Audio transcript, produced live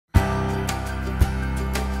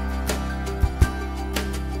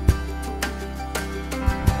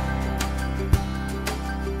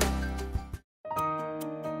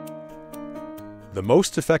The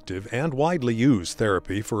most effective and widely used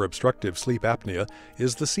therapy for obstructive sleep apnea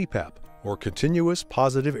is the CPAP, or Continuous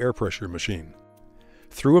Positive Air Pressure Machine.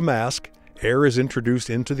 Through a mask, air is introduced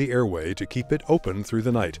into the airway to keep it open through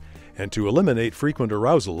the night and to eliminate frequent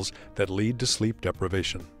arousals that lead to sleep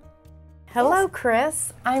deprivation. Hello,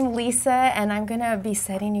 Chris. I'm Lisa, and I'm going to be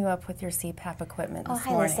setting you up with your CPAP equipment this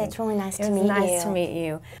morning. Hi, Lisa. It's really nice to meet you. It's nice to meet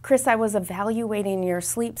you. Chris, I was evaluating your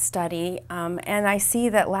sleep study, and I see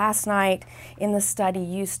that last night in the study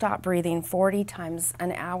you stopped breathing 40 times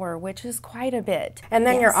an hour, which is quite a bit. And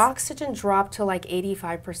then your oxygen dropped to like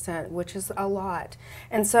 85%, which is a lot.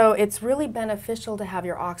 And so it's really beneficial to have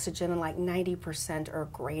your oxygen in like 90% or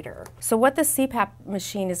greater. So what the CPAP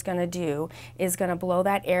machine is going to do is going to blow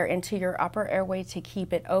that air into your upper airway to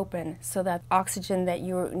keep it open so that oxygen that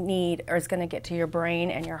you need is going to get to your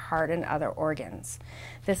brain and your heart and other organs.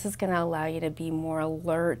 This is going to allow you to be more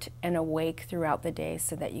alert and awake throughout the day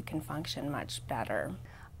so that you can function much better.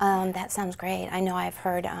 That sounds great. I know I've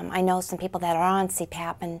heard, I know some people that are on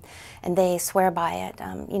CPAP and they swear by it.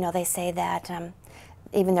 You know, they say that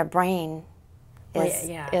even their brain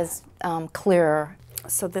is clearer.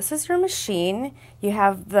 So this is your machine. You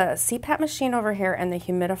have the CPAP machine over here and the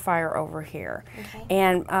humidifier over here. Okay.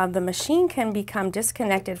 And the machine can become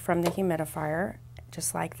disconnected from the humidifier,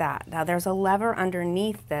 just like that. Now there's a lever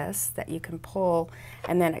underneath this that you can pull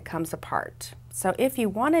and then it comes apart. So if you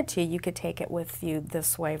wanted to, you could take it with you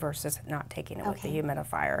this way versus not taking it with the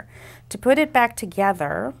humidifier. To put it back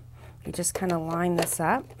together, you just kind of line this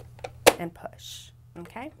up and push,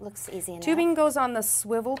 okay? Looks easy enough. Tubing goes on the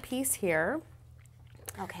swivel piece here.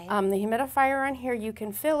 Okay. The humidifier on here, you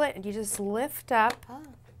can fill it and you just lift up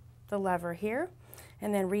the lever here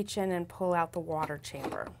and then reach in and pull out the water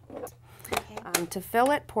chamber. Okay. To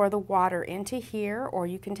fill it, pour the water into here, or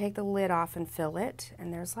you can take the lid off and fill it.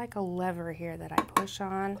 And there's like a lever here that I push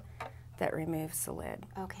on that removes the lid.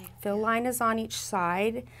 Okay. Fill line is on each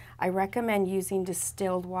side. I recommend using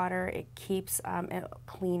distilled water. It keeps it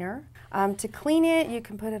cleaner. To clean it, you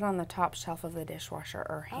can put it on the top shelf of the dishwasher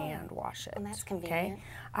or hand wash it. Well, that's convenient. Okay?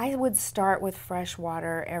 I would start with fresh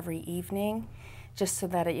water every evening just so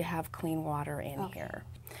that you have clean water in here.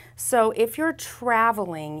 So if you're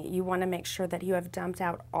traveling, you want to make sure that you have dumped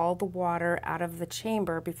out all the water out of the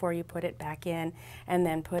chamber before you put it back in and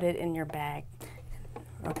then put it in your bag.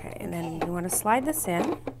 Okay, and then you want to slide this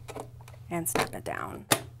in and snap it down.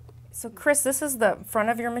 So Chris, this is the front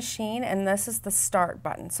of your machine and this is the start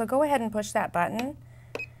button. So go ahead and push that button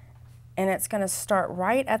and it's going to start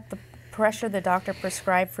right at the pressure the doctor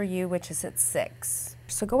prescribed for you, which is at 6.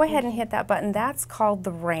 So go ahead and hit that button. That's called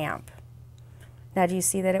the ramp. Now do you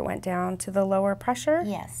see that it went down to the lower pressure?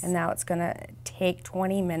 Yes. And now it's going to take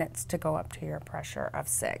 20 minutes to go up to your pressure of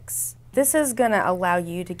 6. This is going to allow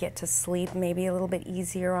you to get to sleep maybe a little bit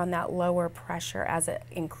easier on that lower pressure as it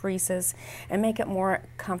increases and make it more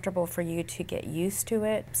comfortable for you to get used to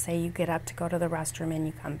it. Say you get up to go to the restroom and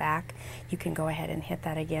you come back, you can go ahead and hit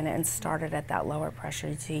that again and start it at that lower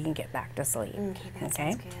pressure so you can get back to sleep. Okay, that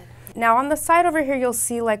sounds good. Now on the side over here you'll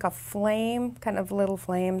see like a flame, kind of little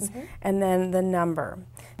flames, and then the number.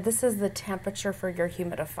 This is the temperature for your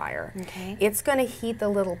humidifier. Okay. It's going to heat the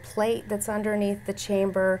little plate that's underneath the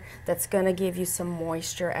chamber that's going to give you some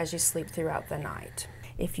moisture as you sleep throughout the night.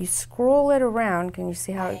 If you scroll it around, can you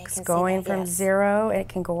see how it's going from 0? It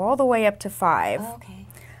can go all the way up to 5. Oh, okay.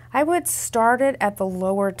 I would start it at the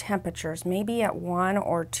lower temperatures, maybe at 1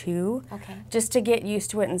 or 2, just to get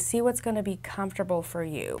used to it and see what's going to be comfortable for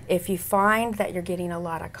you. If you find that you're getting a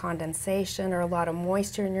lot of condensation or a lot of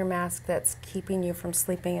moisture in your mask that's keeping you from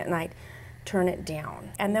sleeping at night, turn it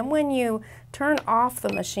down. And then when you turn off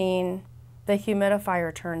the machine, the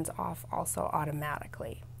humidifier turns off also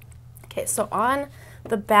automatically. Okay, so on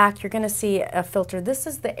the back, you're going to see a filter. This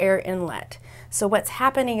is the air inlet. So what's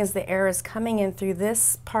happening is the air is coming in through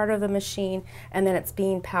this part of the machine and then it's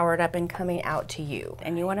being powered up and coming out to you.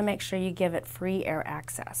 And you want to make sure you give it free air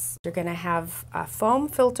access. You're going to have a foam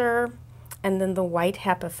filter and then the white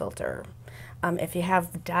HEPA filter. If you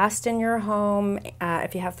have dust in your home,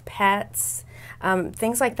 if you have pets,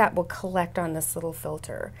 things like that will collect on this little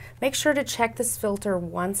filter. Make sure to check this filter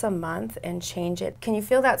once a month and change it. Can you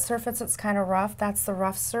feel that surface that's kind of rough? That's the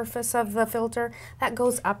rough surface of the filter. That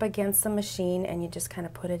goes up against the machine and you just kind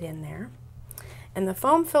of put it in there. And the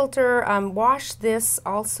foam filter, wash this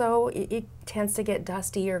also. It tends to get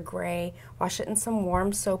dusty or gray. Wash it in some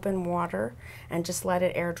warm soap and water and just let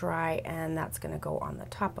it air dry, and that's going to go on the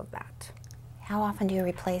top of that. How often do you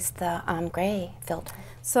replace the gray filter?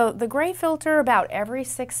 So the gray filter about every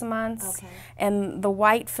 6 months, Okay. and the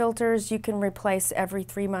white filters you can replace every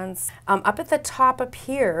 3 months. Up at the top up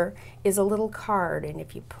here is a little card, and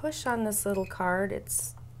if you push on this little card,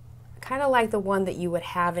 it's kind of like the one that you would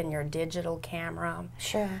have in your digital camera.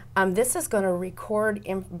 Sure. This is going to record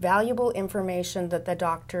valuable information that the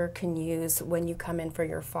doctor can use when you come in for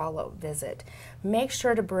your follow-up visit. Make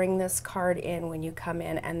sure to bring this card in when you come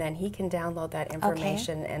in, and then he can download that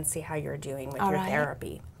information and see how you're doing with your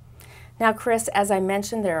therapy. Now, Chris, as I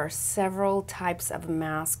mentioned, there are several types of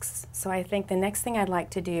masks, so I think the next thing I'd like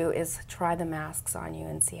to do is try the masks on you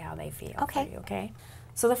and see how they feel for you, okay?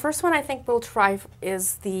 So the first one I think we'll try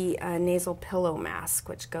is the nasal pillow mask,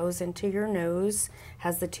 which goes into your nose,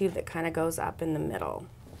 has the tube that kind of goes up in the middle.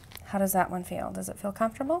 How does that one feel? Does it feel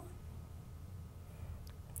comfortable?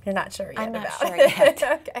 You're not sure yet I'm not about sure it. yet.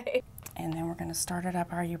 Okay. And then we're going to start it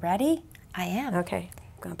up. Are you ready? I am. Okay.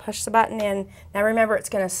 I'm going to push the button in. Now remember, it's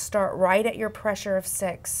going to start right at your pressure of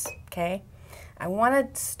 6, okay? I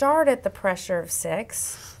want to start at the pressure of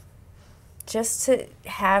 6. Just to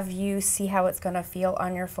have you see how it's going to feel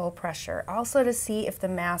on your full pressure. Also to see if the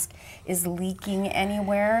mask is leaking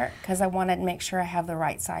anywhere, because I want to make sure I have the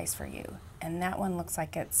right size for you. And that one looks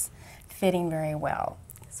like it's fitting very well.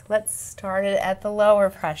 So let's start it at the lower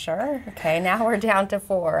pressure. Okay, now we're down to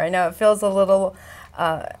 4. I know it feels a little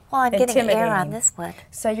well, I'm getting air on this one.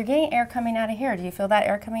 So you're getting air coming out of here. Do you feel that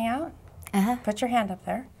air coming out? Uh-huh. Put your hand up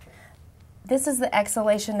there. This is the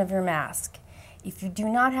exhalation of your mask. If you do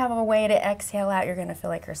not have a way to exhale out, you're going to feel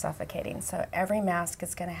like you're suffocating. So every mask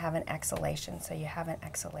is going to have an exhalation, so you have an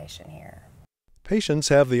exhalation here. Patients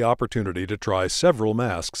have the opportunity to try several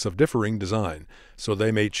masks of differing design, so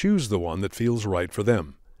they may choose the one that feels right for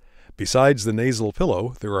them. Besides the nasal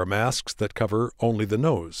pillow, there are masks that cover only the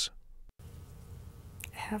nose.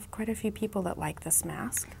 I have quite a few people that like this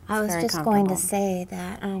mask. I was just going to say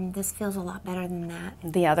that this feels a lot better than that.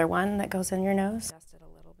 The other one that goes in your nose?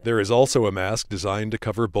 There is also a mask designed to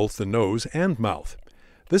cover both the nose and mouth.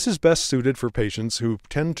 This is best suited for patients who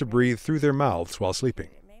tend to breathe through their mouths while sleeping.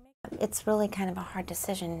 It's really kind of a hard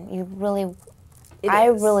decision. I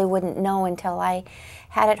really wouldn't know until I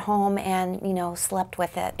had it home and, you know, slept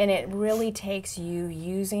with it. And it really takes you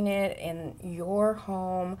using it in your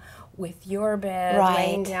home with your bed,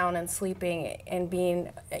 laying down and sleeping and being,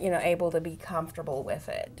 you know, able to be comfortable with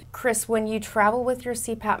it. Chris, when you travel with your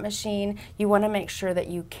CPAP machine, you want to make sure that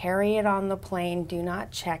you carry it on the plane. Do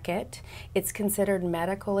not check it. It's considered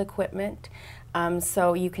medical equipment.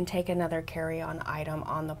 So you can take another carry-on item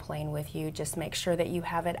on the plane with you. Just make sure that you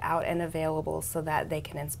have it out and available so that they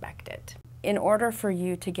can inspect it. In order for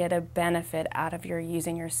you to get a benefit out of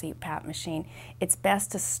using your CPAP machine, it's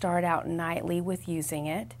best to start out nightly with using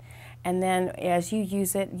it. And then as you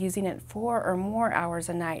use it, using it 4 or more hours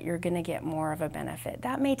a night, you're going to get more of a benefit.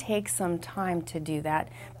 That may take some time to do that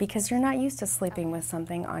because you're not used to sleeping with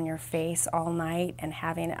something on your face all night and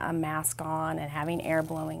having a mask on and having air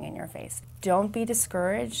blowing in your face. Don't be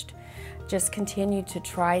discouraged. Just continue to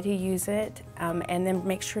try to use it and then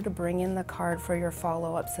make sure to bring in the card for your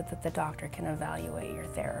follow-up so that the doctor can evaluate your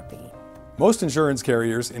therapy. Most insurance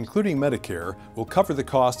carriers, including Medicare, will cover the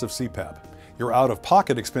cost of CPAP. Your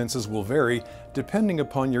out-of-pocket expenses will vary depending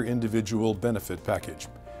upon your individual benefit package.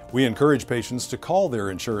 We encourage patients to call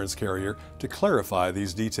their insurance carrier to clarify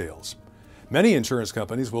these details. Many insurance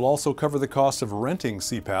companies will also cover the cost of renting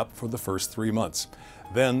CPAP for the first 3 months.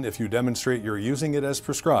 Then, if you demonstrate you're using it as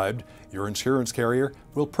prescribed, your insurance carrier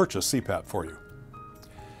will purchase CPAP for you.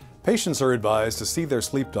 Patients are advised to see their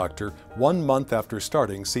sleep doctor 1 month after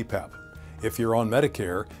starting CPAP. If you're on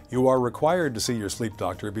Medicare, you are required to see your sleep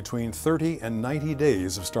doctor between 30 and 90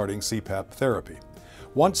 days of starting CPAP therapy.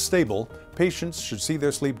 Once stable, patients should see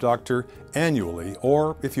their sleep doctor annually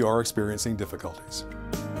or if you are experiencing difficulties.